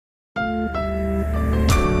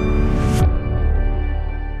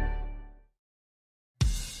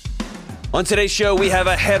On today's show, we have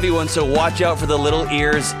a heavy one, so watch out for the little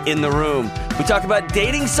ears in the room. We talk about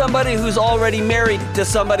dating somebody who's already married to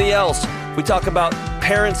somebody else. We talk about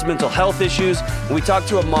parents' mental health issues, and we talk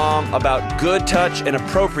to a mom about good touch and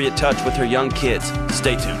appropriate touch with her young kids.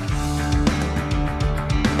 Stay tuned.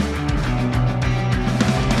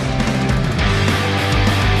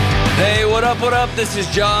 Hey, what up, what up? This is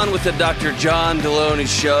John with the Dr. John Deloney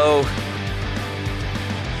Show.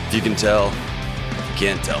 If you can tell,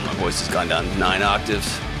 can't tell, my voice has gone down 9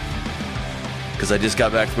 octaves because I just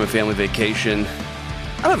got back from a family vacation.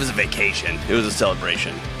 I don't know if it was a vacation. It was a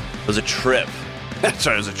celebration. It was a trip. That's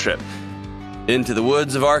right, it was a trip into the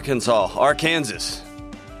woods of Arkansas.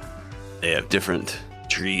 They have different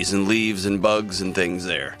trees and leaves and bugs and things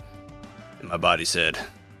there. And my body said,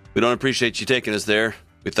 we don't appreciate you taking us there.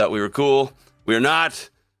 We thought we were cool. We are not.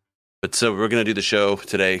 But so we're going to do the show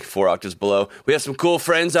today, 4 octaves below. We have some cool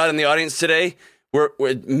friends out in the audience today. We're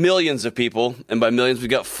millions of people, and by millions we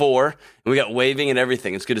got 4, and we got waving and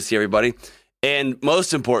everything. It's good to see everybody. And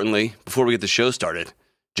most importantly, before we get the show started,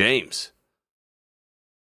 James,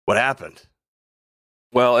 what happened?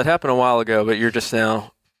 Well, it happened a while ago, but you're just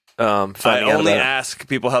now finding out. I only ask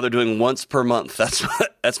people how they're doing once per month.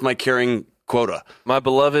 That's my carrying quota. My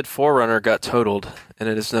beloved 4Runner got totaled, and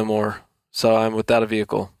it is no more, so I'm without a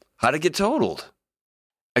vehicle. How'd it get totaled?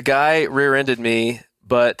 A guy rear-ended me,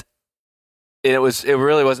 but it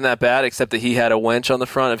really wasn't that bad, except that he had a winch on the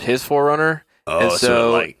front of his 4Runner. Oh,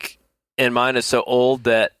 so and mine is so old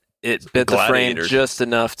that it bent the frame Gladiator. just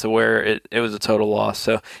enough to where it was a total loss.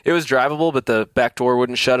 So it was drivable, but the back door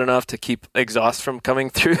wouldn't shut enough to keep exhaust from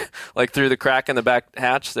coming through, like through the crack in the back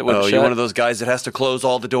hatch that wouldn't shut. You're one of those guys that has to close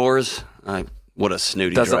all the doors? What a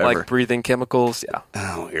snooty Doesn't driver. like breathing chemicals. Yeah.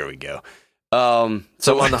 Oh, here we go. So on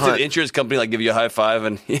the hunt. Did the insurance company give you a high five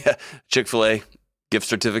and Chick-fil-A gift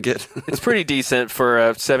certificate? It's pretty decent for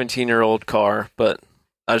a 17-year-old car, but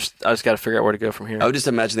I just got to figure out where to go from here. I would just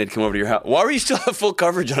imagine they'd come over to your house. Why were you still have full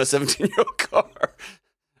coverage on a 17-year-old car?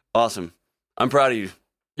 Awesome. I'm proud of you.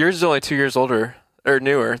 Yours is only 2 years older or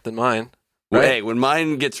newer than mine. Well, Right? hey, when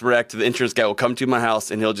mine gets wrecked, the insurance guy will come to my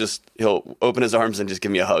house and he'll open his arms and just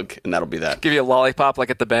give me a hug, and that'll be that. Give you a lollipop like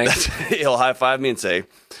at the bank. He'll high five me and say,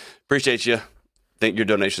 "Appreciate you. Thank your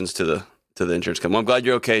donations to the insurance company." Well, I'm glad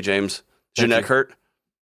you're okay, James. Does your neck hurt?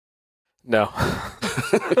 No.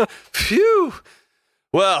 Phew.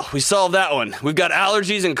 Well, we solved that one. We've got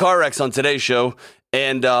allergies and car wrecks on today's show.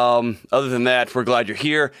 And other than that, we're glad you're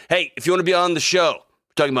here. Hey, if you want to be on the show,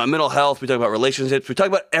 we're talking about mental health, we talk about relationships, we talk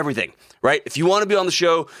about everything, right? If you want to be on the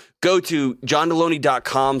show, go to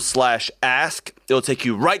johndeloney.com/ask. It'll take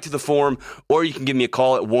you right to the form, or you can give me a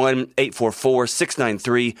call at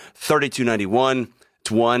 1-844-693-3291.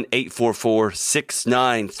 It's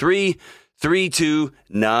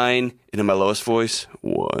 1-844-693-3291. And in my lowest voice,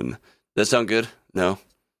 1. Does that sound good? No?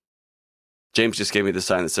 James just gave me the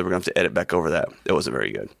sign that said we're going to have to edit back over that. It wasn't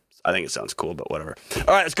very good. I think it sounds cool, but whatever.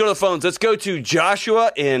 All right, let's go to the phones. Let's go to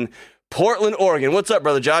Joshua in Portland, Oregon. What's up,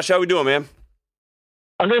 brother Josh? How we doing, man?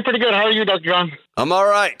 I'm doing pretty good. How are you, Dr. John? I'm all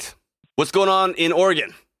right. What's going on in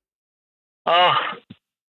Oregon? So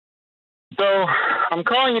I'm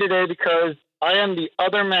calling you today because I am the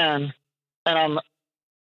other man, and I'm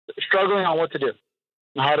struggling on what to do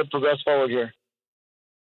and how to progress forward here.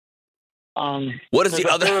 What is the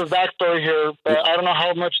other? There's a bit of backstory here, but I don't know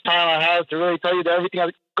how much time I have to really tell you everything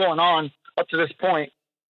that's going on up to this point.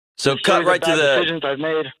 So cut right to the decisions I've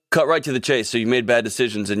made. Cut right to the chase. So you made bad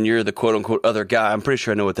decisions, and you're the quote unquote other guy. I'm pretty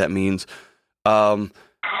sure I know what that means.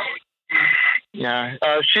 Yeah,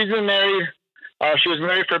 she's been married. She was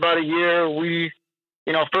married for about a year. We,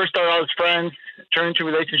 first started out as friends, turned into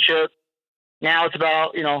a relationship. Now it's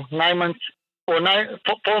about 9 months or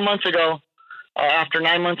 4 months ago. After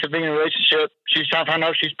 9 months of being in a relationship, she's found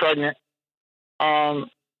out she's pregnant.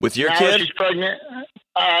 With your now kid? She's pregnant.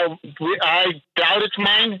 I doubt it's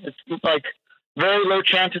mine. It's like very low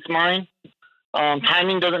chance it's mine.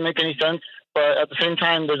 Timing doesn't make any sense, but at the same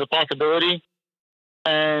time, there's a possibility.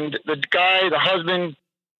 And the husband,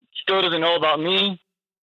 still doesn't know about me.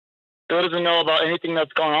 Still doesn't know about anything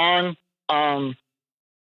that's going on.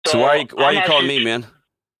 So why are you calling me, man?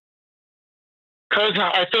 Because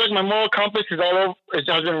I feel like my moral compass is all over. It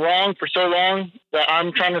has been wrong for so long that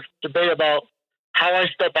I'm trying to debate about how I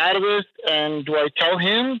step out of this. And do I tell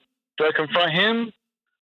him? Do I confront him?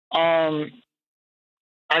 I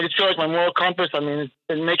just feel like my moral compass, is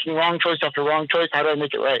making wrong choice after wrong choice. How do I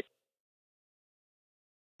make it right?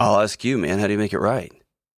 I'll ask you, man. How do you make it right?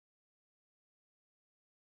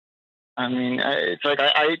 It's like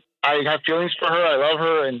I have feelings for her. I love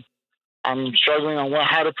her, and I'm struggling on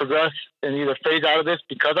how to progress and either phase out of this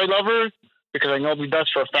because I love her, because I know it'd be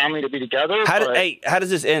best for a family to be together. How does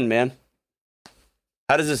this end, man?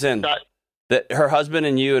 How does this end? That her husband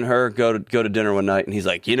and you and her go to dinner one night, and he's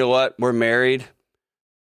like, you know what? We're married,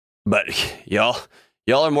 but y'all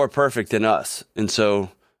are more perfect than us. And so,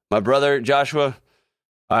 my brother Joshua,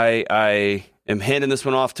 I am handing this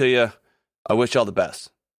one off to you. I wish y'all the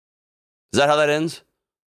best. Is that how that ends?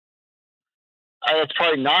 That's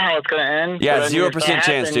probably not how it's going to end. Yeah, 0%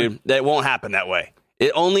 chance, dude. That won't happen that way.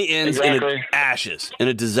 It only ends in ashes, in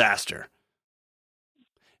a disaster.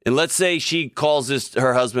 And let's say she calls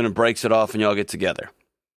her husband and breaks it off and y'all get together.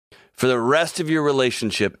 For the rest of your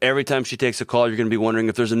relationship, every time she takes a call, you're going to be wondering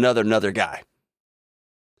if there's another guy.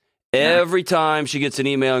 Every time she gets an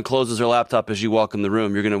email and closes her laptop as you walk in the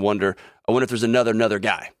room, you're going to wonder, I wonder if there's another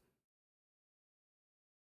guy.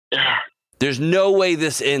 Yeah. There's no way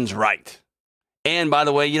this ends right. And by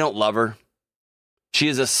the way, you don't love her. She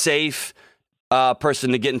is a safe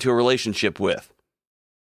person to get into a relationship with.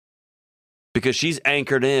 Because she's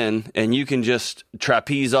anchored in, and you can just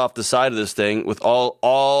trapeze off the side of this thing with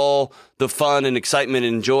all the fun and excitement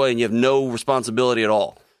and joy, and you have no responsibility at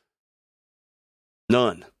all.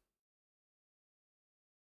 None.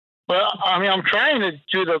 Well, I mean, I'm trying to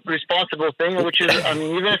do the responsible thing, which is, I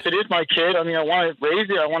mean, even if it is my kid, I mean, I want to raise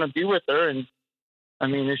it, I want to be with her, and I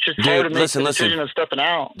mean, it's just hard to make the decision of stepping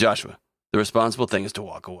out. Joshua, the responsible thing is to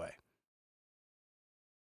walk away.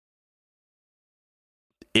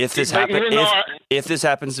 If this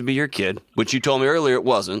happens to be your kid, which you told me earlier it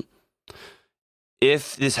wasn't,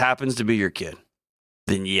 if this happens to be your kid,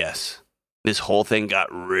 then yes, this whole thing got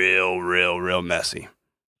real messy.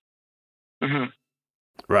 Mm-hmm.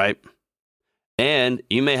 Right? And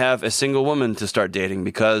you may have a single woman to start dating,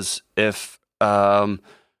 because if her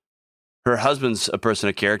husband's a person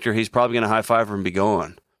of character, he's probably going to high five her and be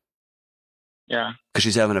gone. Yeah. Because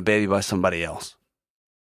she's having a baby by somebody else.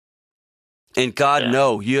 And God,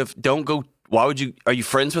 no, don't go. Why would you? Are you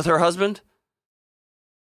friends with her husband?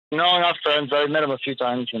 No, not friends. I've met him a few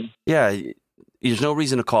times. Yeah, there's no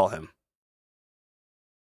reason to call him.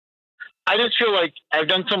 I just feel like I've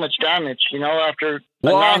done so much damage, after...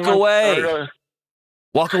 Walk away.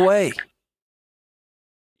 Walk away.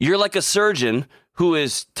 You're like a surgeon who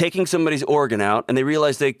is taking somebody's organ out, and they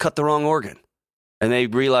realize they cut the wrong organ. And they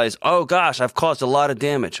realize, oh gosh, I've caused a lot of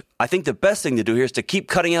damage. I think the best thing to do here is to keep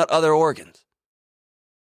cutting out other organs.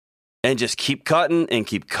 And just keep cutting and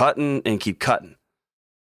keep cutting and keep cutting.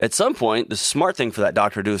 At some point, the smart thing for that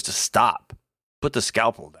doctor to do is to stop. Put the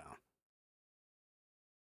scalpel down.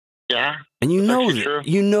 Yeah. And you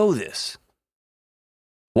know this.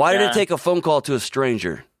 Why did it take a phone call to a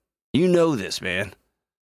stranger? You know this, man.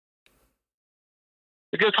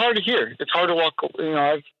 Because it's hard to hear. It's hard to walk.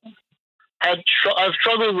 I've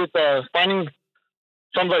struggled with finding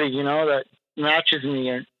somebody, that matches me.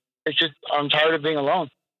 And it's just, I'm tired of being alone.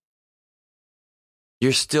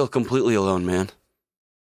 You're still completely alone, man.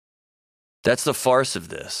 That's the farce of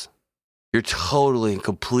this. You're totally and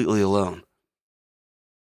completely alone.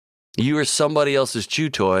 You are somebody else's chew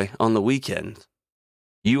toy on the weekend.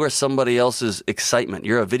 You are somebody else's excitement.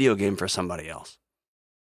 You're a video game for somebody else.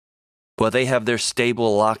 But they have their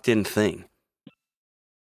stable, locked-in thing.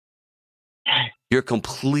 You're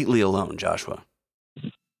completely alone, Joshua.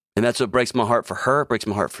 And that's what breaks my heart for her. It breaks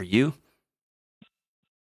my heart for you.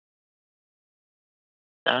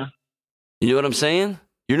 Yeah. You know what I'm saying?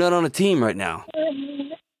 You're not on a team right now.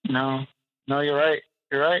 No, you're right.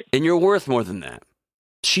 You're right. And you're worth more than that.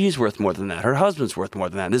 She's worth more than that. Her husband's worth more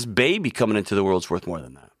than that. This baby coming into the world's worth more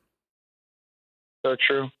than that. So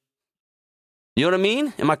true. You know what I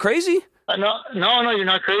mean? Am I crazy? No, you're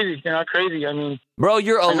not crazy. You're not crazy. I mean, bro,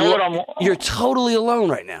 you're alone. You're totally alone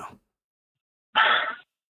right now.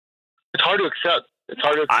 It's hard to accept.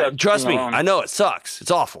 Trust me. I know it sucks.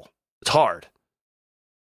 It's awful. It's hard.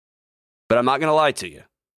 But I'm not going to lie to you.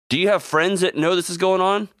 Do you have friends that know this is going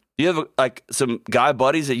on? Do you have some guy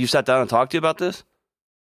buddies that you sat down and talked to about this?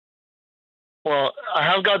 Well, I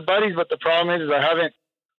have got buddies, but the problem is I haven't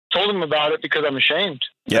told them about it because I'm ashamed.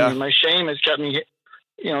 Yeah. I mean, my shame has kept me,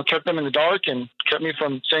 kept them in the dark and kept me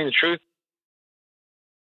from saying the truth.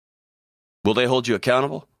 Will they hold you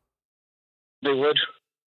accountable? They would.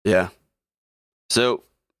 Yeah. So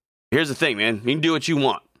here's the thing, man. You can do what you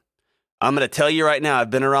want. I'm going to tell you right now,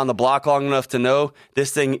 I've been around the block long enough to know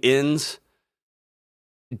this thing ends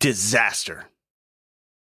disaster.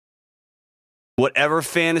 Whatever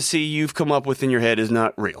fantasy you've come up with in your head is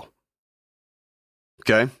not real.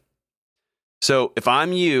 Okay? So if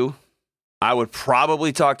I'm you, I would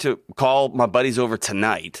probably call my buddies over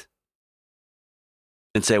tonight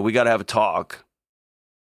and say, we got to have a talk.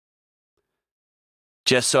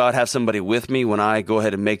 just so I'd have somebody with me when I go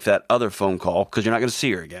ahead and make that other phone call, because you're not going to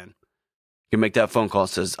see her again. You make that phone call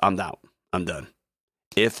that says, I'm out. I'm done.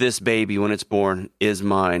 If this baby, when it's born, is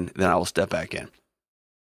mine, then I will step back in.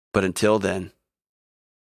 But until then,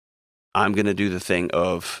 I'm going to do the thing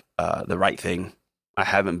of the right thing. I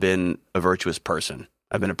haven't been a virtuous person.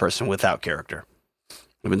 I've been a person without character.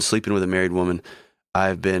 I've been sleeping with a married woman.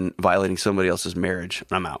 I've been violating somebody else's marriage.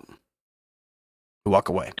 I'm out. Walk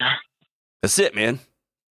away. Yeah. That's it, man.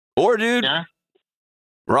 Or, dude,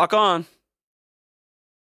 rock on.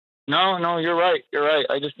 No, you're right. You're right.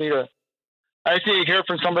 I just need to hear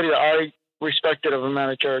from somebody that I respected of a man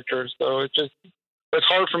of character. So it's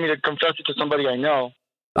hard for me to confess it to somebody I know.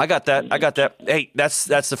 I got that. Hey, that's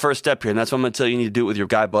the first step here, and that's what I'm going to tell you. You need to do it with your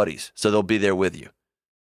guy buddies, so they'll be there with you.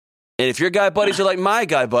 And if your guy buddies are like my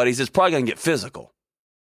guy buddies, it's probably going to get physical.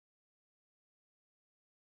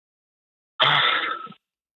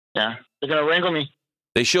 Yeah, they're going to wrangle me.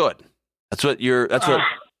 They should. That's what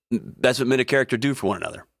men of character do for one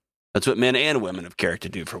another. That's what men and women of character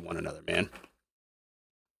do for one another, man.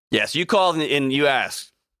 Yes, you called and you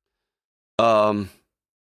asked. The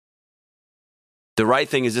right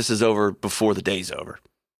thing is this is over before the day's over.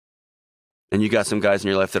 And you got some guys in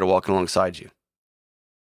your life that are walking alongside you.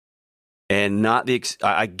 And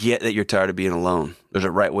I get that you're tired of being alone. There's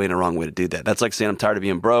a right way and a wrong way to do that. That's like saying I'm tired of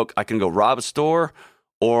being broke. I can go rob a store,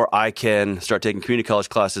 or I can start taking community college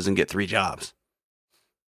classes and get 3 jobs.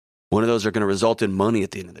 One of those are going to result in money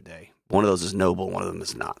at the end of the day. One of those is noble. One of them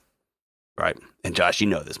is not. Right? And Josh, you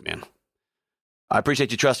know this, man. I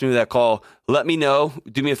appreciate you trusting me with that call. Let me know.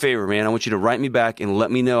 Do me a favor, man. I want you to write me back and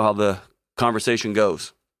let me know how the conversation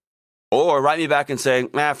goes. Or write me back and say,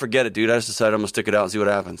 forget it, dude. I just decided I'm going to stick it out and see what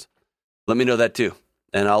happens. Let me know that too.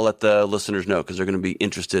 And I'll let the listeners know because they're going to be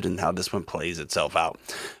interested in how this one plays itself out.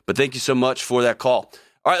 But thank you so much for that call.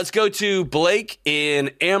 All right, let's go to Blake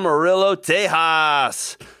in Amarillo,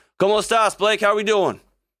 Tejas. ¿Cómo estás, Blake? How are we doing?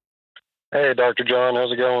 Hey, Dr. John.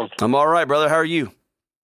 How's it going? I'm all right, brother. How are you?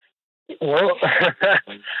 Well,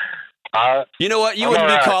 you know what? You wouldn't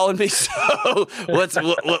be calling me, so what's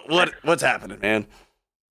happening, man?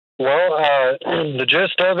 Well, the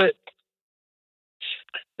gist of it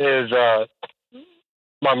is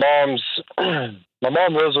my mom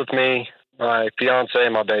lives with me, my fiance,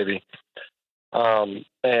 and my baby.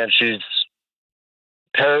 And she's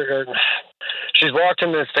locked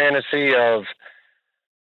in this fantasy of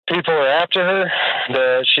people are after her,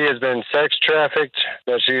 that she has been sex trafficked,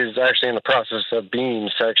 that she is actually in the process of being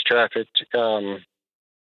sex trafficked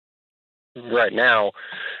right now.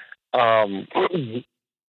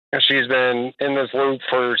 She's been in this loop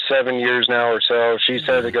for 7 years now or so. She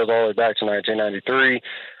says it goes all the way back to 1993.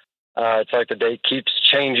 It's like the date keeps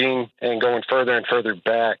changing and going further and further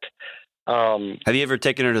back. Have you ever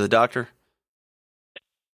taken her to the doctor?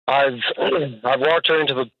 I've walked her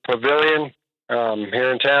into the pavilion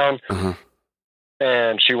here in town,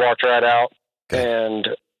 and she walked right out. Okay. And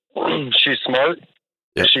she's smart.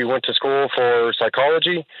 Yep. She went to school for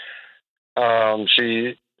psychology.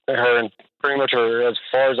 Pretty much, as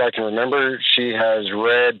far as I can remember, she has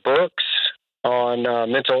read books on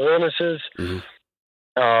mental illnesses.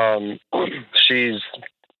 She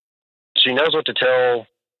knows what to tell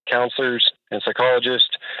counselors and psychologists.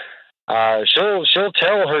 She'll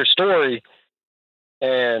tell her story,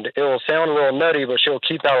 and it will sound a little nutty, but she'll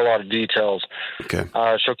keep out a lot of details. Okay.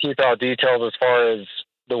 She'll keep out details as far as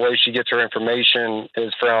the way she gets her information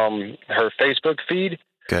is from her Facebook feed.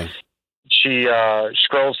 Okay. She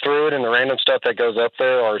scrolls through it, and the random stuff that goes up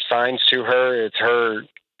there are signs to her. It's her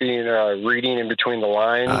being reading in between the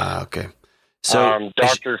lines. Okay. So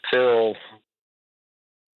Dr. Phil.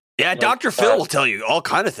 Yeah, Dr. Phil will tell you all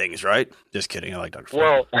kind of things, right? Just kidding. I like Dr. Phil.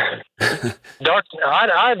 Well,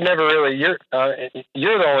 I've never really. You're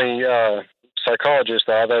the only psychologist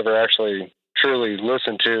that I've ever actually truly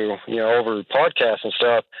listened to, over podcasts and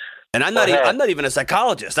stuff. And I'm not even a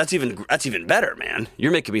psychologist. That's even better, man.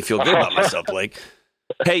 You're making me feel good about myself, Blake.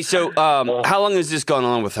 Hey, so how long has this gone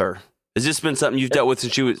on with her? Has this been something you've dealt with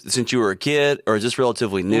since you were a kid, or is this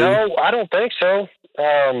relatively new? No, I don't think so.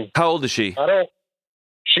 How old is she?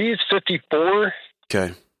 She's 54.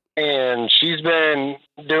 Okay. And she's been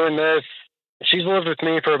doing this. She's lived with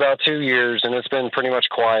me for about 2 years, and it's been pretty much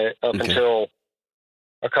quiet up until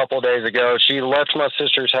a couple of days ago. She left my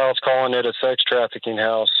sister's house, calling it a sex trafficking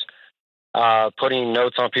house, putting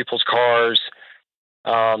notes on people's cars.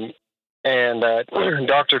 And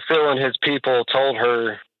Dr. Phil and his people told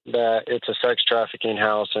her that it's a sex trafficking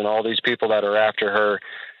house and all these people that are after her.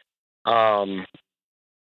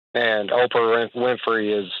 And Oprah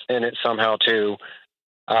Winfrey is in it somehow too.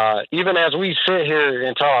 Even as we sit here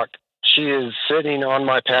and talk, she is sitting on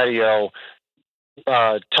my patio,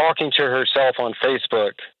 talking to herself on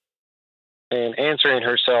Facebook and answering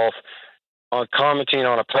herself on commenting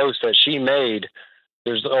on a post that she made.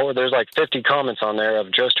 There's like 50 comments on there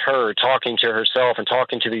of just her talking to herself and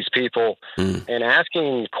talking to these people and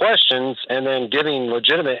asking questions and then giving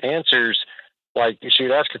legitimate answers. Like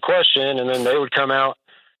she'd ask a question and then they would come out,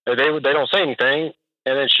 or they don't say anything,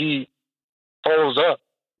 and then she follows up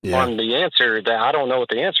on the answer that I don't know what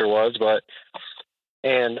the answer was,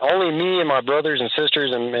 and only me and my brothers and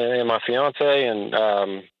sisters and my fiance and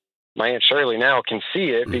my Aunt Shirley now can see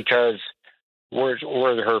it because we're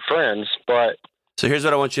her friends. But so here's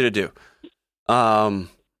what I want you to do.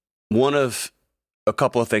 One of a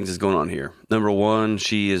couple of things is going on here. Number one,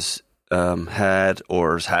 she is had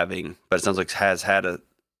or is having, but it sounds like has had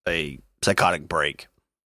a psychotic break,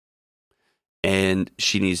 and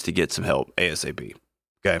she needs to get some help ASAP.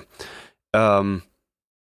 Okay.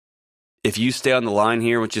 If you stay on the line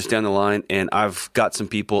here, once you stay on the line, and I've got some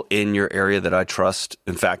people in your area that I trust.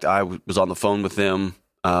 In fact, I was on the phone with them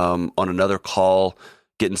on another call,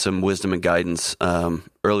 getting some wisdom and guidance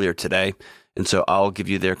earlier today. And so I'll give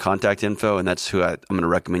you their contact info, and that's who I'm going to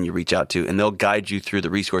recommend you reach out to, and they'll guide you through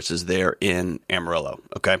the resources there in Amarillo.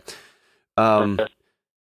 Okay.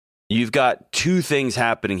 You've got two things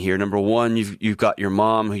happening here. Number one, you've got your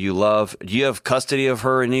mom who you love. Do you have custody of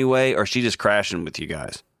her in any way, or is she just crashing with you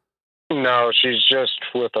guys? No, she's just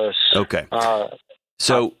with us. Okay.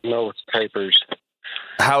 So no papers.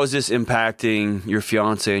 How is this impacting your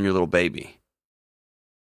fiance and your little baby?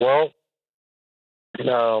 Well,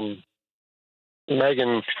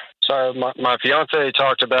 Megan, sorry, my fiance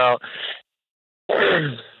talked about,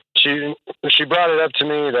 she brought it up to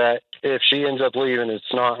me that if she ends up leaving, it's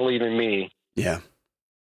not leaving me. Yeah.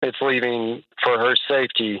 It's leaving for her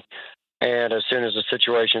safety. And as soon as the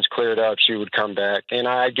situation's cleared up, she would come back. And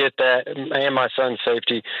I get that, and my son's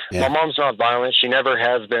safety. Yeah. My mom's not violent. She never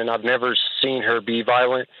has been. I've never seen her be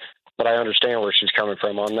violent, but I understand where she's coming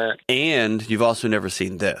from on that. And you've also never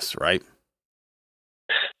seen this, right?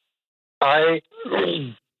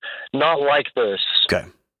 Not like this. Okay.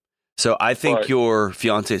 So I think your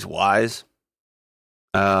fiance is wise.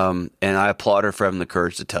 And I applaud her for having the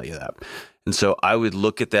courage to tell you that. And so I would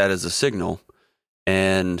look at that as a signal,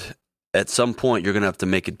 and at some point, you're going to have to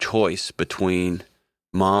make a choice between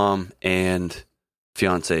mom and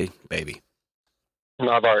fiance, baby.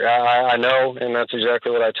 I know, and that's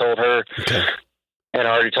exactly what I told her. Okay. And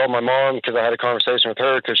I already told my mom because I had a conversation with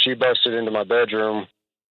her because she busted into my bedroom.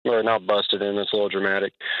 Or not busted in, it's a little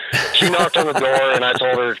dramatic. She knocked on the door, and I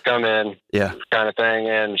told her to come in, kind of thing.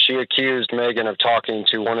 And she accused Megan of talking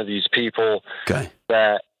to one of these people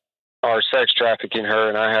that are sex trafficking her,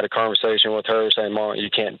 and I had a conversation with her saying, Mom, you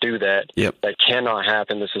can't do that. Yep. That cannot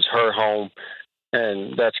happen. This is her home.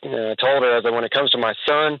 And I told her that when it comes to my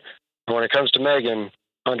son, and when it comes to Megan,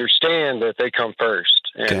 understand that they come first.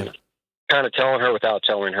 And kind of telling her without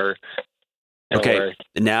telling her. Okay,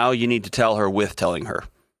 now you need to tell her with telling her.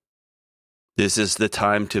 This is the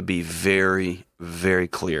time to be very, very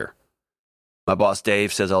clear. My boss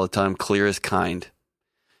Dave says all the time, clear is kind.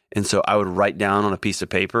 And so I would write down on a piece of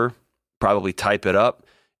paper, probably type it up.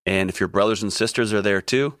 And if your brothers and sisters are there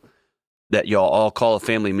too, that y'all all call a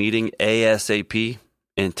family meeting ASAP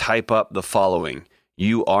and type up the following.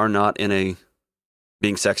 You are not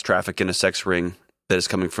being sex trafficked in a sex ring that is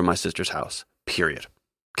coming from my sister's house, period.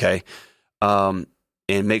 Okay. And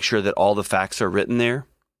make sure that all the facts are written there.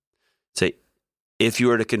 Say, if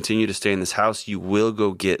you are to continue to stay in this house, you will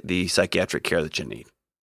go get the psychiatric care that you need,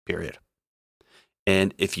 period.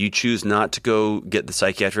 And if you choose not to go get the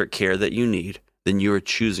psychiatric care that you need, then you are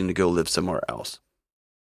choosing to go live somewhere else.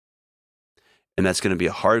 And that's going to be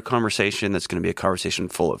a hard conversation. That's going to be a conversation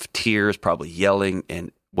full of tears, probably yelling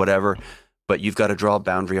and whatever. But you've got to draw a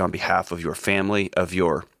boundary on behalf of your family, of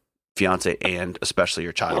your fiance, and especially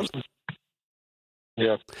your child.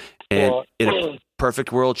 Yeah. And in a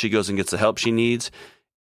perfect world, she goes and gets the help she needs.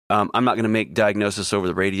 I'm not going to make diagnosis over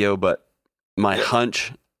the radio, but my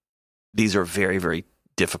hunch, these are very, very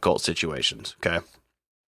difficult situations. Okay.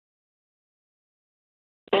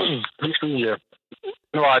 Yeah.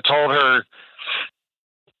 Well, I told her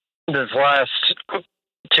this last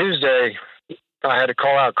Tuesday I had to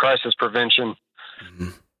call out crisis prevention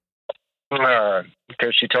because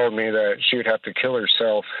she told me that she would have to kill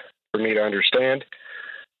herself for me to understand.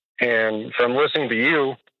 And from listening to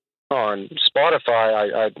you on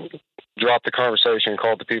Spotify, I dropped the conversation and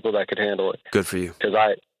called the people that could handle it. Good for you. Because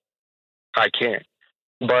I can't.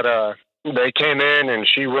 But they came in, and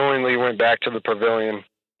she willingly went back to the pavilion.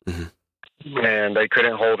 Mm-hmm. And they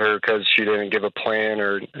couldn't hold her because she didn't give a plan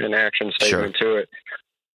or an action statement to it.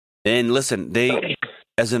 And listen,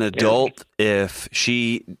 as an adult, if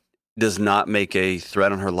she does not make a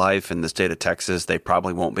threat on her life in the state of Texas, they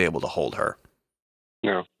probably won't be able to hold her.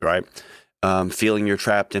 No. Right? Feeling you're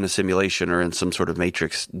trapped in a simulation or in some sort of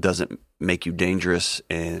matrix doesn't make you dangerous,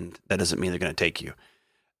 and that doesn't mean they're going to take you.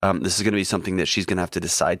 This is going to be something that she's going to have to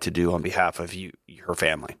decide to do on behalf of you, her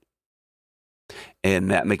family.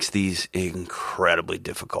 And that makes these incredibly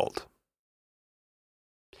difficult.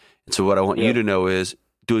 And so what I want you to know is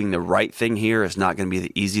doing the right thing here is not going to be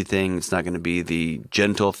the easy thing. It's not going to be the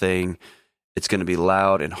gentle thing. It's going to be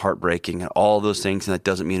loud and heartbreaking and all those things, and that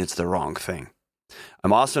doesn't mean it's the wrong thing.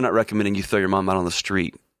 I'm also not recommending you throw your mom out on the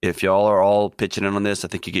street. If y'all are all pitching in on this, I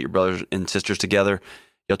think you get your brothers and sisters together.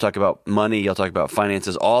 You'll talk about money. You'll talk about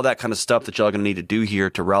finances, all that kind of stuff that y'all are going to need to do here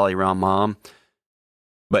to rally around mom.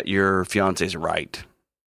 But your fiance is right.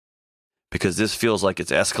 Because this feels like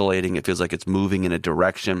it's escalating. It feels like it's moving in a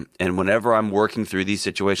direction. And whenever I'm working through these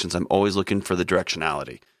situations, I'm always looking for the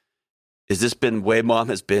directionality. Has this been the way mom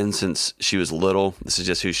has been since she was little? This is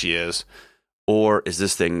just who she is. Or is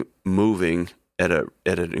this thing moving at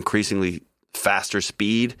an increasingly faster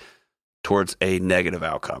speed towards a negative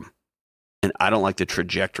outcome? And I don't like the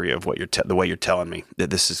trajectory of what the way you're telling me that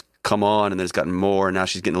this has come on and then it's gotten more. And now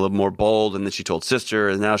she's getting a little more bold. And then she told sister,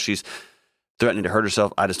 and now she's threatening to hurt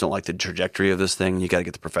herself. I just don't like the trajectory of this thing. You got to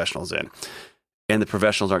get the professionals in, and the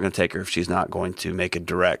professionals aren't going to take her if she's not going to make a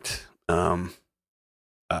direct.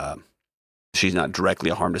 She's not directly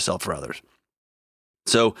a harm to self or others.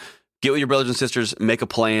 So get with your brothers and sisters, make a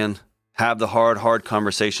plan, have the hard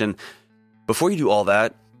conversation. Before you do all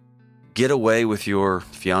that, get away with your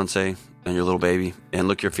fiance and your little baby and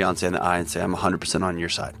look your fiance in the eye and say, I'm 100% on your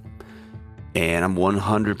side. And I'm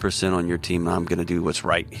 100% on your team, and I'm going to do what's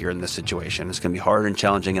right here in this situation. It's going to be hard and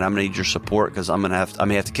challenging, and I'm going to need your support because I may have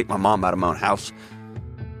to kick my mom out of my own house.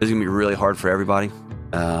 It's going to be really hard for everybody.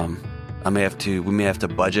 We may have to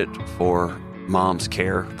budget for mom's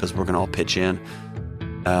care because we're going to all pitch in.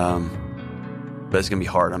 But it's going to be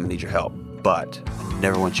hard. I'm going to need your help. But I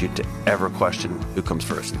never want you to ever question who comes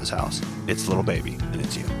first in this house. It's little baby, and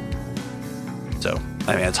it's you. So,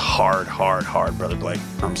 it's hard, Brother Blake.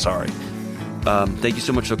 I'm sorry. Thank you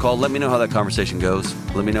so much for the call. Let me know how that conversation goes.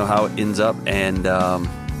 Let me know how it ends up, and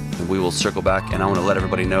we will circle back. And I want to let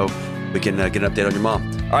everybody know we can get an update on your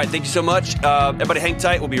mom. All right, thank you so much. Everybody hang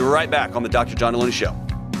tight. We'll be right back on the Dr. John Deloney Show.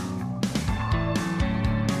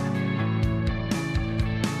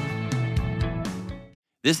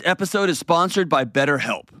 This episode is sponsored by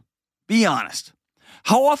BetterHelp. Be honest.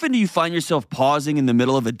 How often do you find yourself pausing in the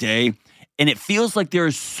middle of a day and it feels like there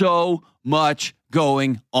is so much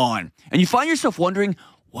going on? And you find yourself wondering,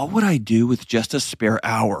 what would I do with just a spare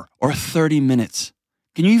hour or 30 minutes?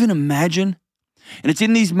 Can you even imagine? And it's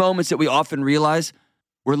in these moments that we often realize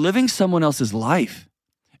we're living someone else's life.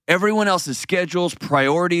 Everyone else's schedules,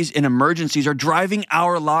 priorities, and emergencies are driving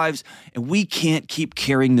our lives, and we can't keep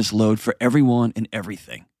carrying this load for everyone and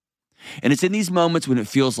everything. And it's in these moments when it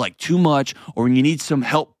feels like too much or when you need some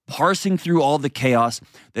help parsing through all the chaos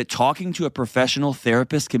that talking to a professional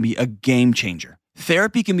therapist can be a game changer.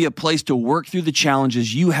 Therapy can be a place to work through the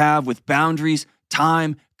challenges you have with boundaries,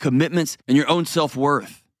 time, commitments, and your own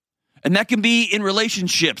self-worth. And that can be in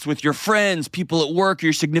relationships with your friends, people at work,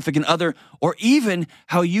 your significant other, or even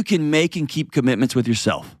how you can make and keep commitments with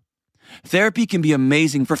yourself. Therapy can be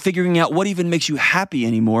amazing for figuring out what even makes you happy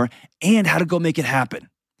anymore and how to go make it happen.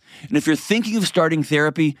 And if you're thinking of starting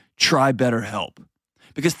therapy, try BetterHelp.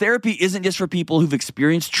 Because therapy isn't just for people who've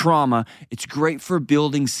experienced trauma, it's great for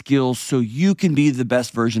building skills so you can be the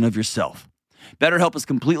best version of yourself. BetterHelp is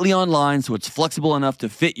completely online, so it's flexible enough to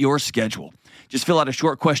fit your schedule. Just fill out a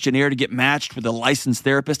short questionnaire to get matched with a licensed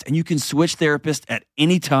therapist, and you can switch therapists at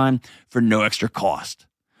any time for no extra cost.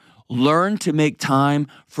 Learn to make time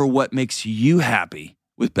for what makes you happy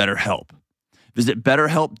with BetterHelp. Visit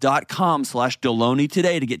BetterHelp.com/Deloney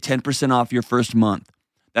today to get 10% off your first month.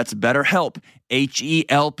 That's BetterHelp,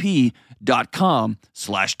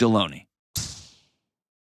 HELP.com/Deloney.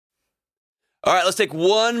 All right, let's take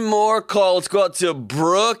one more call. Let's go out to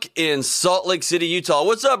Brooke in Salt Lake City, Utah.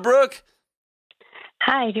 What's up, Brooke?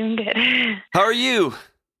 Hi, doing good. How are you?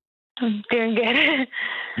 I'm doing good.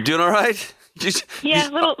 Doing all right? Yeah,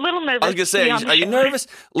 a little nervous. I was going to say, are you nervous?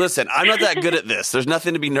 Listen, I'm not that good at this. There's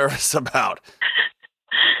nothing to be nervous about.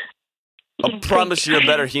 I promise you're a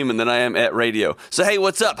better human than I am at radio. So, hey,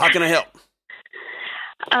 what's up? How can I help?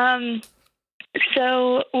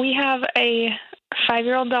 So we have a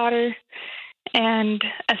 5-year-old daughter and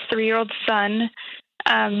a 3-year-old son,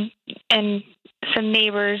 and some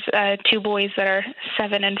neighbors, 2 boys that are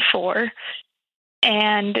 7 and 4.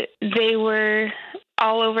 And they were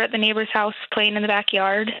all over at the neighbor's house playing in the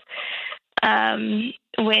backyard when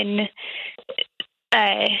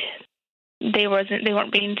they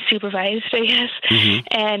weren't being supervised, I guess,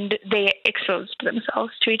 and they exposed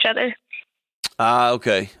themselves to each other.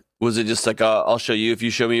 Okay. Was it just like I'll show you if you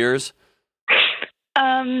show me yours?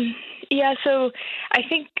 Yeah. So I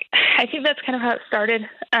think that's kind of how it started.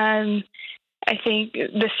 I think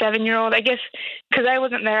the 7-year-old, I guess, because I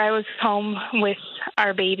wasn't there, I was home with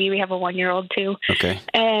our baby. We have a 1-year-old too. Okay.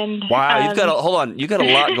 And wow, you got a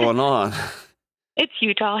lot going on. It's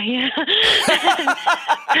Utah, yeah.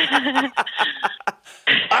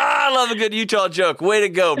 I love a good Utah joke. Way to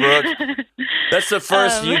go, Brooke. That's the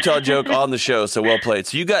first Utah joke on the show, so well played.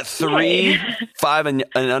 So you got 3, 5 and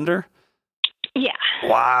under? Yeah.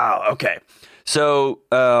 Wow, okay. So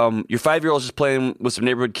your 5-year-old's just playing with some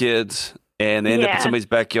neighborhood kids, and they end up in somebody's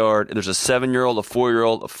backyard, and there's a 7-year-old, a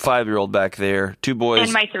 4-year-old, a 5-year-old back there, 2 boys.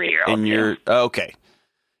 And my 3-year-old. And you're, okay.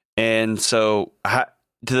 And so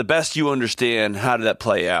to the best you understand, how did that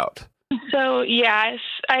play out? So, yes,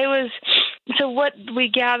 so what we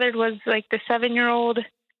gathered was like the 7-year-old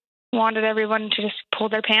wanted everyone to just pull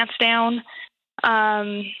their pants down.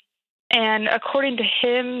 And according to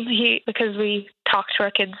him, because we talked to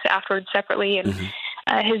our kids afterwards separately, and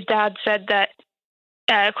his dad said that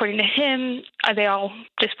according to him, they all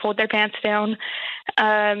just pulled their pants down.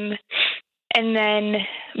 And then,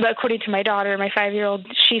 but according to my daughter, my 5-year-old,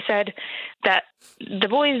 she said that the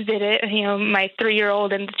boys did it, my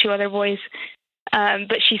 3-year-old and the 2 other boys,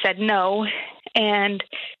 but she said no. And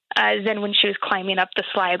then when she was climbing up the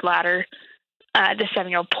slide ladder, the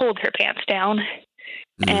 7-year-old pulled her pants down.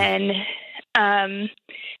 And,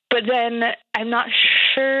 but then I'm not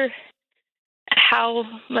sure how,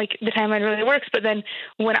 like, the timeline really works, but then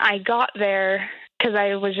when I got there, because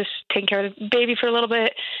I was just taking care of the baby for a little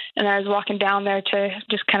bit, and I was walking down there to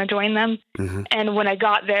just kind of join them. And when I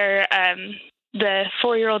got there, the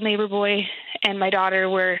 4-year-old neighbor boy and my daughter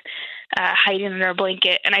were hiding under a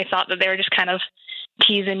blanket, and I thought that they were just kind of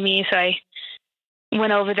teasing me, so I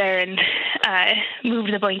went over there and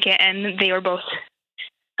moved the blanket, and they were both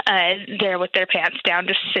there with their pants down,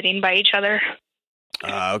 just sitting by each other.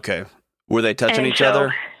 Okay. Were they touching each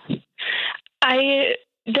other? I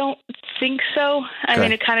don't think so. I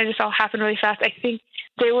mean, it kind of just all happened really fast. I think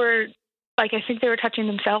they were touching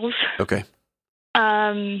themselves. Okay.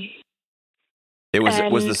 Was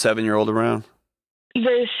the 7-year-old around?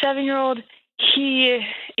 The 7-year-old, he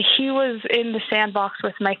was in the sandbox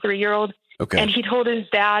with my 3-year-old. Okay. And he told his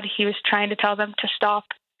dad he was trying to tell them to stop.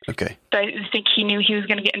 Okay. But I think he knew he was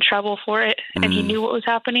going to get in trouble for it, and he knew what was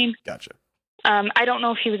happening. Gotcha. I don't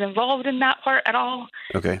know if he was involved in that part at all.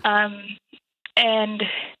 Okay. And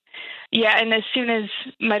as soon as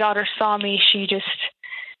my daughter saw me,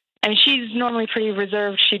 she's normally pretty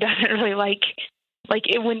reserved. She doesn't really like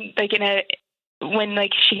it when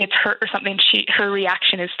she gets hurt or something, her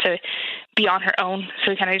reaction is to be on her own.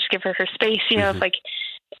 So we kind of just give her space, it's like,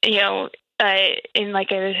 in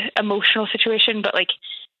like a emotional situation, but like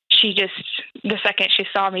the second she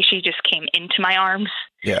saw me, she just came into my arms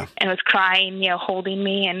and was crying, holding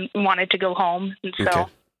me and wanted to go home. And so. Okay.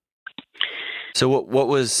 So what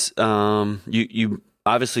was, you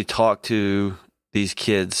obviously talked to these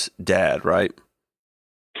kids' dad, right?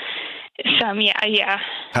 Yeah.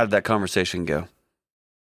 How did that conversation go?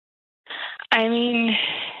 I mean,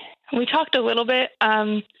 we talked a little bit.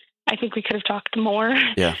 I think we could have talked more.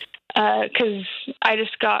 Yeah. Because I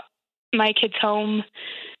just got my kids home,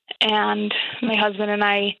 and my husband and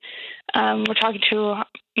I were talking to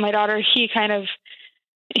my daughter. She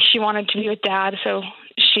wanted to be with Dad, so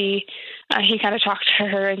he kind of talked to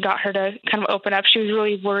her and got her to kind of open up. She was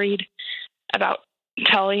really worried about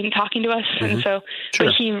talking to us, and so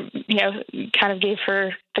but he kind of gave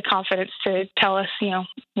her the confidence to tell us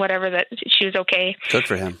whatever, that she was okay. Good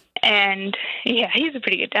for him. And he's a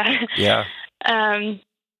pretty good dad. Yeah. And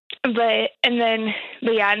then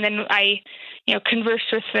I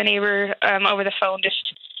conversed with the neighbor over the phone,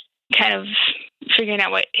 just kind of figuring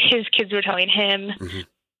out what his kids were telling him.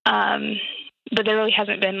 But there really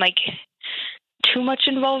hasn't been like too much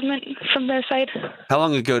involvement from their side. How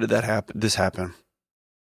long ago did this happen?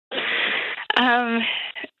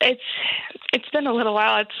 It's been a little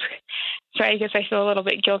while. I guess I feel a little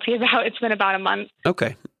bit guilty about. It's been about a month.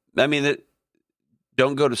 Okay. I mean,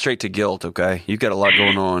 don't go straight to guilt. Okay. You've got a lot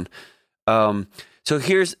going on. So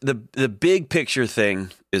here's the big picture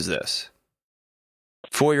thing is this: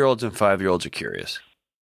 4-year-olds and 5-year-olds are curious,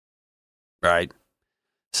 right?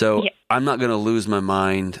 So I'm not going to lose my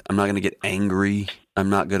mind. I'm not going to get angry. I'm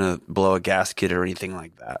not going to blow a gasket or anything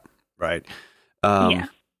like that, right?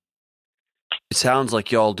 it sounds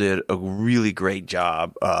like y'all did a really great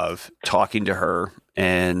job of talking to her,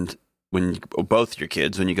 and both your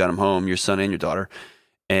kids, when you got them home, your son and your daughter,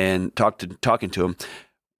 and talking to them.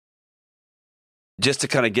 Just to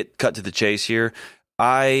kind of cut to the chase here,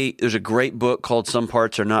 there's a great book called Some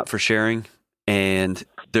Parts Are Not for Sharing, and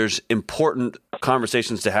there's important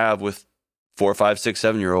conversations to have with 4, 5, 6,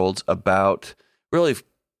 7-year-olds about, really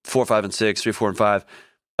 4, 5, and 6, 3, 4, and 5,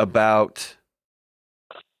 about,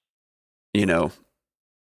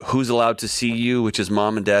 who's allowed to see you, which is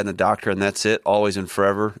mom and dad and the doctor, and that's it, always and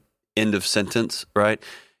forever, end of sentence, right?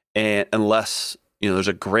 And unless, there's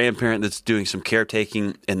a grandparent that's doing some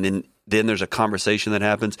caretaking, and then there's a conversation that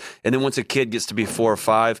happens. And then once a kid gets to be 4 or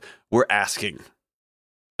 5, we're asking,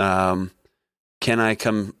 can I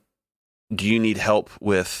come? Do you need help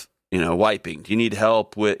with, wiping? Do you need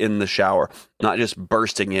help in the shower? Not just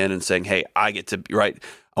bursting in and saying, hey, I get to be right.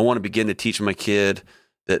 I want to begin to teach my kid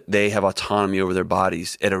that they have autonomy over their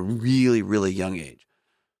bodies at a really, really young age.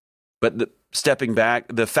 But stepping back,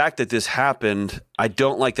 the fact that this happened, I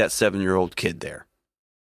don't like that 7-year-old kid there.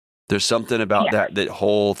 There's something about that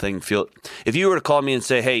whole thing. If you were to call me and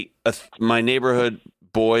say, hey, my neighborhood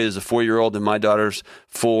boy is a 4-year-old and my daughter's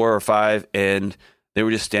 4 or 5, and they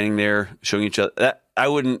were just standing there showing each other, that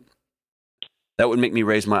would make me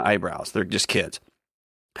raise my eyebrows. They're just kids.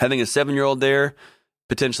 Having a 7-year-old there,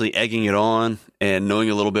 potentially egging it on and knowing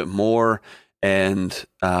a little bit more and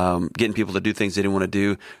getting people to do things they didn't want to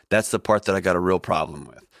do, that's the part that I got a real problem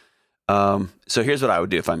with. So here's what I would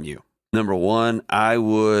do if I'm you. Number one, I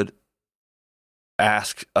would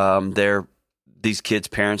ask these kids'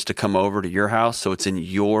 parents to come over to your house, so it's in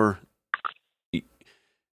your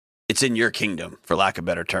kingdom, for lack of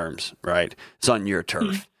better terms, right? It's on your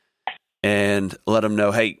turf, and let them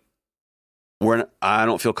know, hey, I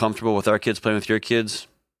don't feel comfortable with our kids playing with your kids,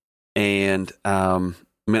 and I'm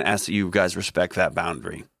going to ask that you guys respect that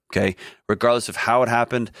boundary, okay? Regardless of how it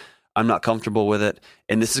happened, I'm not comfortable with it,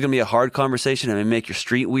 and this is going to be a hard conversation. It may make your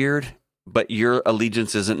street weird, but your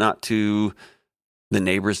allegiance isn't not to the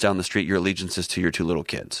neighbors down the street. Your allegiance is to your 2 little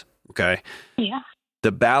kids, okay? Yeah.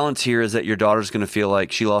 The balance here is that your daughter's going to feel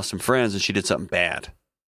like she lost some friends and she did something bad.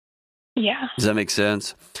 Yeah. Does that make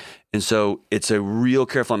sense? And so it's a real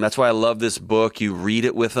careful, and that's why I love this book. You read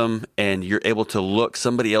it with them, and you're able to look.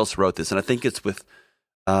 Somebody else wrote this, and I think it's with,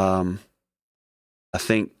 I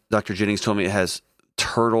think Dr. Jennings told me it has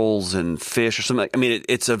turtles and fish or something. I mean,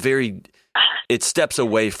 it steps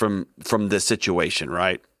away from the situation,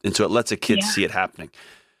 right? And so it lets a kid see it happening.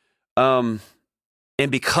 And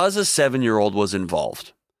because a 7-year-old was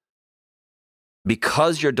involved,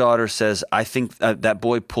 because your daughter says, I think that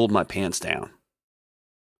boy pulled my pants down,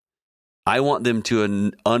 I want them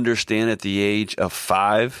to understand at the age of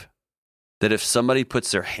 5 that if somebody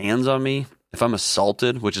puts their hands on me, if I'm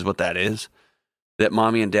assaulted, which is what that is, that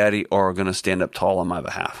mommy and daddy are going to stand up tall on my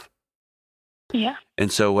behalf. Yeah.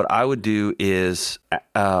 And so what I would do is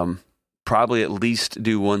probably at least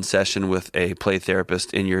do 1 session with a play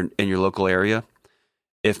therapist in your local area,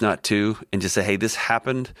 if not 2, and just say, hey, this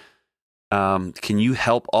happened. Can you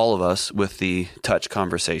help all of us with the touch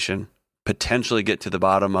conversation? Potentially get to the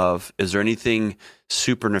bottom of, is there anything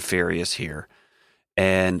super nefarious here?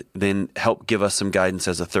 And then help give us some guidance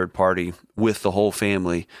as a third party with the whole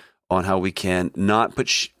family on how we can not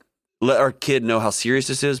let our kid know how serious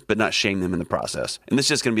this is, but not shame them in the process. And this is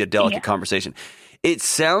just going to be a delicate conversation. It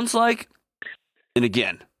sounds like, and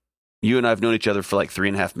again, you and I have known each other for like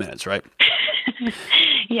 3.5 minutes, right?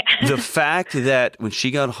 Yeah. The fact that when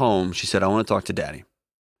she got home, she said, I want to talk to daddy.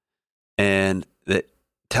 And that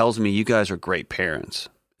tells me you guys are great parents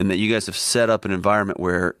and that you guys have set up an environment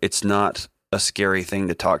where it's not a scary thing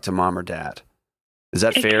to talk to mom or dad. Is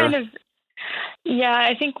that fair? Yeah,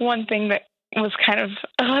 I think one thing that was kind of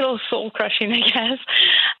a little soul crushing, I guess,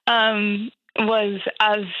 was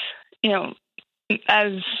as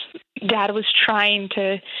dad was trying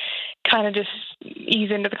to kind of just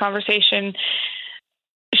ease into the conversation,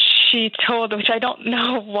 she told, which I don't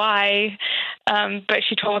know why, but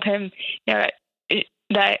she told him,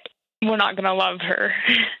 that we're not going to love her.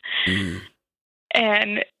 Mm.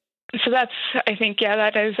 And so that's, I think,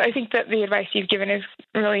 I think that the advice you've given is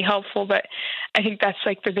really helpful, but I think that's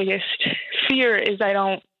like the biggest fear is I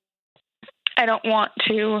don't want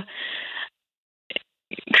to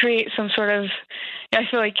create some sort of, I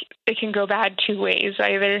feel like it can go bad 2 ways.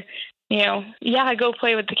 Either, go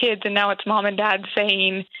play with the kids and now it's mom and dad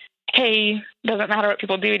saying, hey, doesn't matter what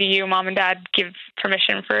people do to you, mom and dad give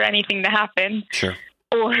permission for anything to happen. Sure.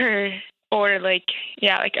 Or like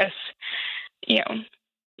us,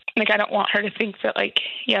 like, I don't want her to think that, like,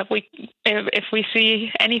 yeah, if we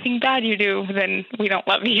see anything bad you do, then we don't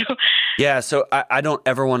love you. Yeah, so I don't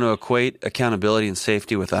ever want to equate accountability and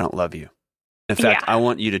safety with I don't love you. In fact, I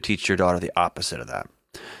want you to teach your daughter the opposite of that.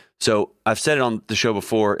 So I've said it on the show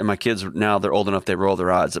before, and my kids now, they're old enough, they roll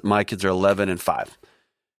their eyes. My kids are 11 and 5.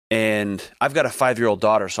 And I've got a 5-year-old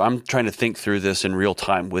daughter, so I'm trying to think through this in real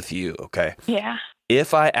time with you, okay? Yeah.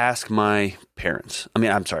 If I ask my parents,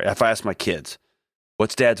 if I ask my kids,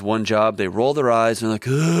 what's dad's one job? They roll their eyes and they're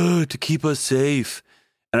like, to keep us safe.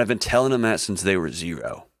 And I've been telling them that since they were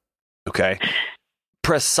 0, okay?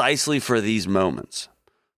 Precisely for these moments,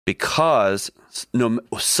 because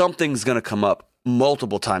something's going to come up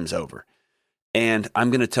multiple times over. And I'm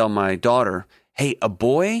going to tell my daughter, hey, a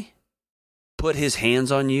boy put his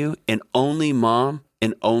hands on you, and only mom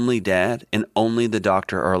and only dad and only the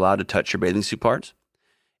doctor are allowed to touch your bathing suit parts.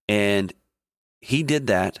 And he did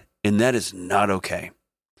that, and that is not okay.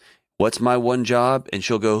 What's my one job? And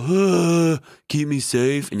she'll go, keep me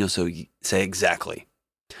safe. And you'll say exactly.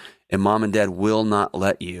 And mom and dad will not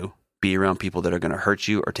let you be around people that are going to hurt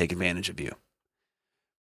you or take advantage of you.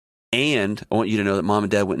 And I want you to know that mom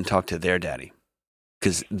and dad went and talked to their daddy,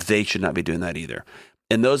 because they should not be doing that either.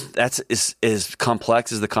 And that's as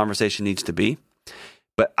complex as the conversation needs to be.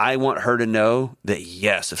 But I want her to know that,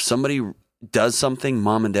 yes, if somebody does something,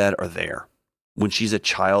 mom and dad are there. When she's a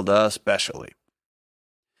child, especially.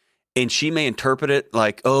 And she may interpret it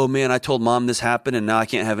like, oh man, I told mom this happened and now I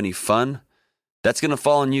can't have any fun. That's going to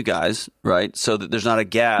fall on you guys, right? So that there's not a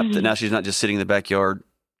gap, that now she's not just sitting in the backyard,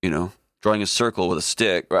 drawing a circle with a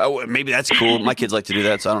stick. Or, maybe that's cool. My kids like to do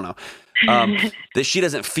that, so I don't know. That she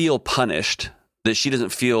doesn't feel punished, that she doesn't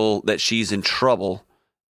feel that she's in trouble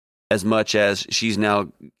as much as she's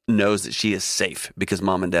now knows that she is safe because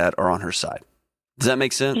mom and dad are on her side. Does that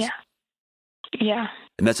make sense? Yeah. Yeah.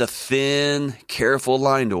 And that's a thin, careful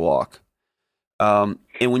line to walk. And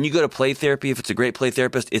when you go to play therapy, if it's a great play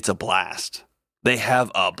therapist, it's a blast. They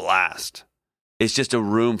have a blast. It's just a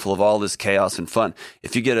room full of all this chaos and fun.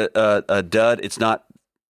 If you get a dud, it's not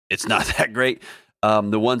that great.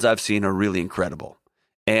 The ones I've seen are really incredible.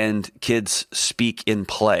 And kids speak in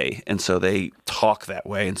play, and so they talk that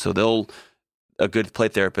way. And so a good play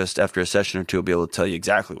therapist, after a session or two, will be able to tell you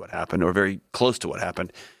exactly what happened or very close to what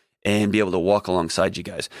happened and be able to walk alongside you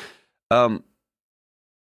guys.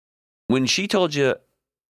 When she told you,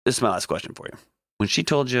 this is my last question for you. When she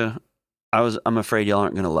told you, I'm afraid y'all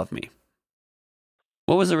aren't going to love me,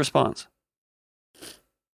 what was the response?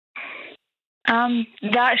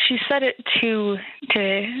 That she said it to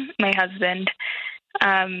my husband.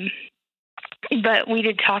 But we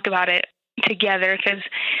did talk about it together because,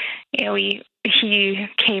 he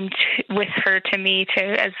came with her to me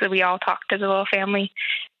as we all talked as a little family.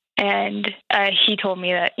 And, he told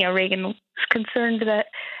me that, Reagan was concerned that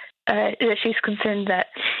she's concerned that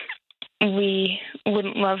we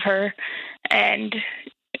wouldn't love her. And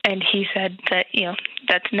he said that,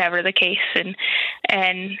 that's never the case.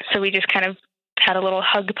 And so we just kind of had a little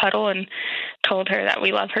hug puddle and told her that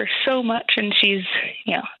we love her so much, and she's,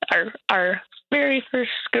 our very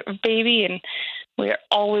first baby, and we are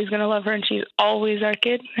always going to love her, and she's always our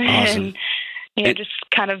kid. Awesome. And just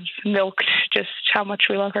kind of milked just how much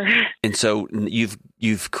we love her. And so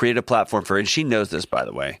you've created a platform for her, and she knows this, by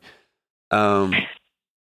the way. Tell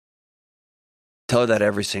her that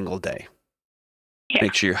every single day. Yeah.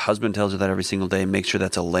 Make sure your husband tells her that every single day. Make sure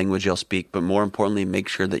that's a language you'll speak. But more importantly, make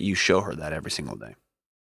sure that you show her that every single day.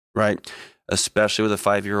 Right? Especially with a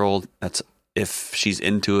 5-year-old. That's, if she's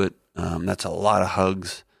into it, that's a lot of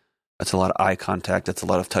hugs. That's a lot of eye contact. That's a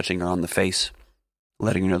lot of touching her on the face.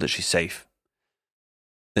 Letting her know that she's safe.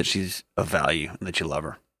 That she's of value. And that you love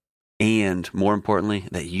her. And more importantly,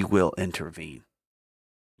 that you will intervene.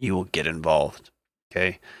 You will get involved.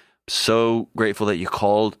 Okay? So grateful that you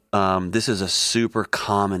called. This is a super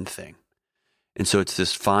common thing. And so it's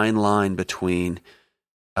this fine line between,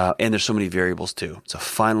 and there's so many variables too. It's a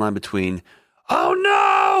fine line between, oh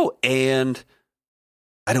no, and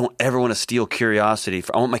I don't ever want to steal curiosity.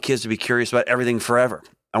 I want my kids to be curious about everything forever.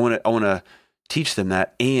 I want to teach them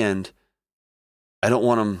that. And I don't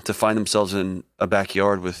want them to find themselves in a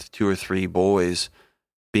backyard with 2 or 3 boys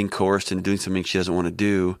being coerced into doing something she doesn't want to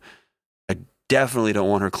do. Definitely don't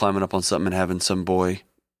want her climbing up on something and having some boy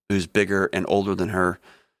who's bigger and older than her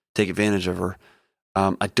take advantage of her.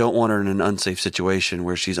 I don't want her in an unsafe situation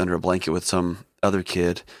where she's under a blanket with some other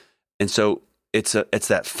kid. And so it's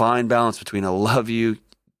that fine balance between I love you,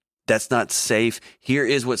 that's not safe. Here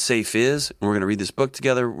is what safe is. And we're going to read this book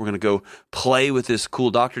together. We're going to go play with this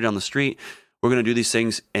cool doctor down the street. We're going to do these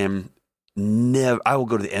things, and I will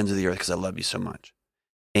go to the ends of the earth because I love you so much.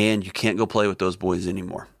 And you can't go play with those boys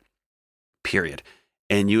anymore. period.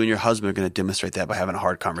 And you and your husband are going to demonstrate that by having a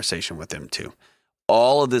hard conversation with them too.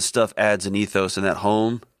 All of this stuff adds an ethos in that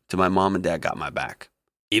home to my mom and dad got my back.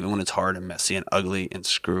 Even when it's hard and messy and ugly and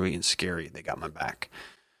screwy and scary, they got my back.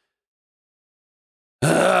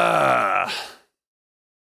 And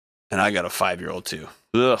I got a 5-year-old too.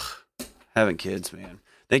 Ugh, having kids, man.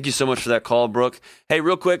 Thank you so much for that call, Brooke. Hey,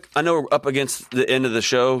 real quick, I know we're up against the end of the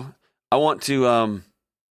show. I want to,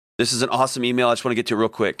 this is an awesome email. I just want to get to it real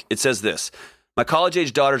quick. It says this. My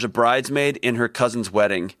college-age daughter's a bridesmaid in her cousin's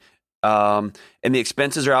wedding, and the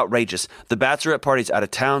expenses are outrageous. The bachelorette party's out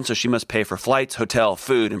of town, so she must pay for flights, hotel,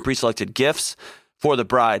 food, and pre-selected gifts for the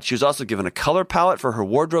bride. She was also given a color palette for her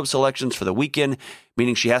wardrobe selections for the weekend,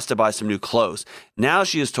 meaning she has to buy some new clothes. Now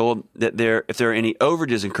she is told that if there are any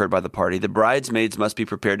overages incurred by the party, the bridesmaids must be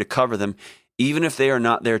prepared to cover them, even if they are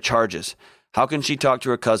not their charges. How can she talk to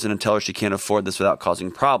her cousin and tell her she can't afford this without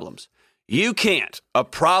causing problems? You can't. A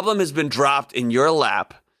problem has been dropped in your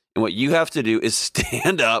lap, and what you have to do is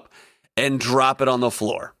stand up and drop it on the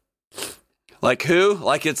floor. Like who?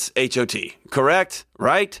 Like it's HOT. Correct?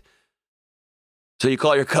 Right? So you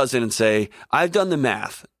call your cousin and say, I've done the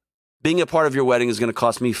math. Being a part of your wedding is going to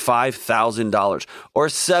cost me $5,000 or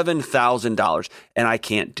 $7,000, and I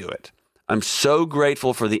can't do it. I'm so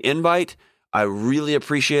grateful for the invite. I really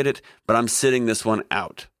appreciate it, but I'm sitting this one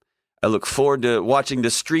out. I look forward to watching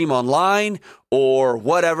the stream online or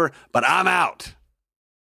whatever, but I'm out.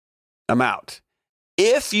 I'm out.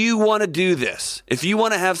 If you want to do this, if you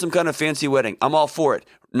want to have some kind of fancy wedding, I'm all for it.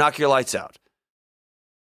 Knock your lights out.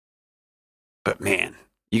 But man,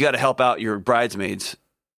 you got to help out your bridesmaids.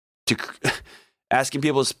 Asking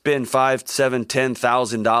people to spend $5,000, $7,000,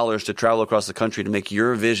 $10,000 to travel across the country to make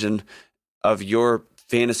your vision of your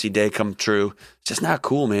fantasy day come true. It's just not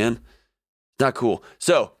cool, man. Not cool.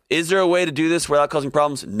 So, is there a way to do this without causing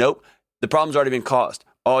problems? Nope. The problem's already been caused.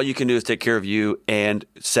 All you can do is take care of you and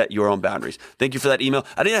set your own boundaries. Thank you for that email.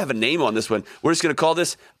 I didn't have a name on this one. We're just going to call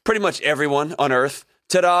this pretty much everyone on earth.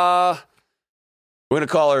 Ta-da! We're going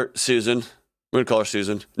to call her Susan.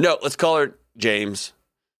 No, let's call her James.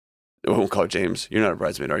 We won't call her James. You're not a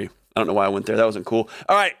bridesmaid, are you? I don't know why I went there. That wasn't cool.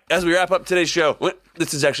 All right, as we wrap up today's show,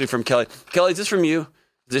 this is actually from Kelly. Kelly, is this from you?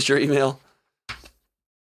 Is this your email?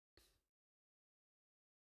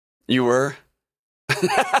 You were?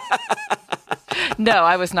 No,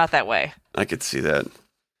 I was not that way. I could see that.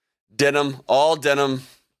 Denim, all denim.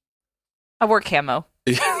 I wore camo.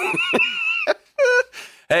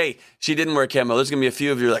 Hey, she didn't wear camo. There's going to be a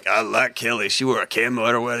few of you like, I like Kelly. She wore a camo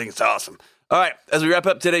at her wedding. It's awesome. All right, as we wrap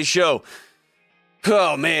up today's show,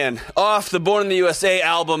 oh, man, off the Born in the USA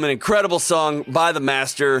album, an incredible song by the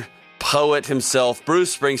master, poet himself,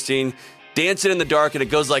 Bruce Springsteen, Dancing in the Dark, and it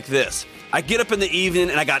goes like this. I get up in the evening,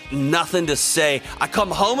 and I got nothing to say. I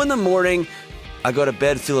come home in the morning, I go to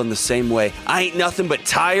bed feeling the same way. I ain't nothing but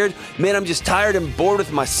tired. Man, I'm just tired and bored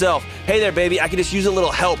with myself. Hey there, baby, I could just use a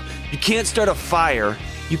little help. You can't start a fire.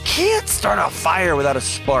 You can't start a fire without a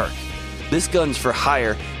spark. This gun's for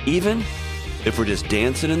hire, even if we're just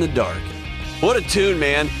dancing in the dark. What a tune,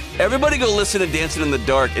 man. Everybody go listen to Dancing in the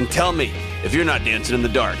Dark and tell me if you're not dancing in the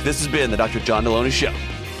dark. This has been the Dr. John Deloney Show.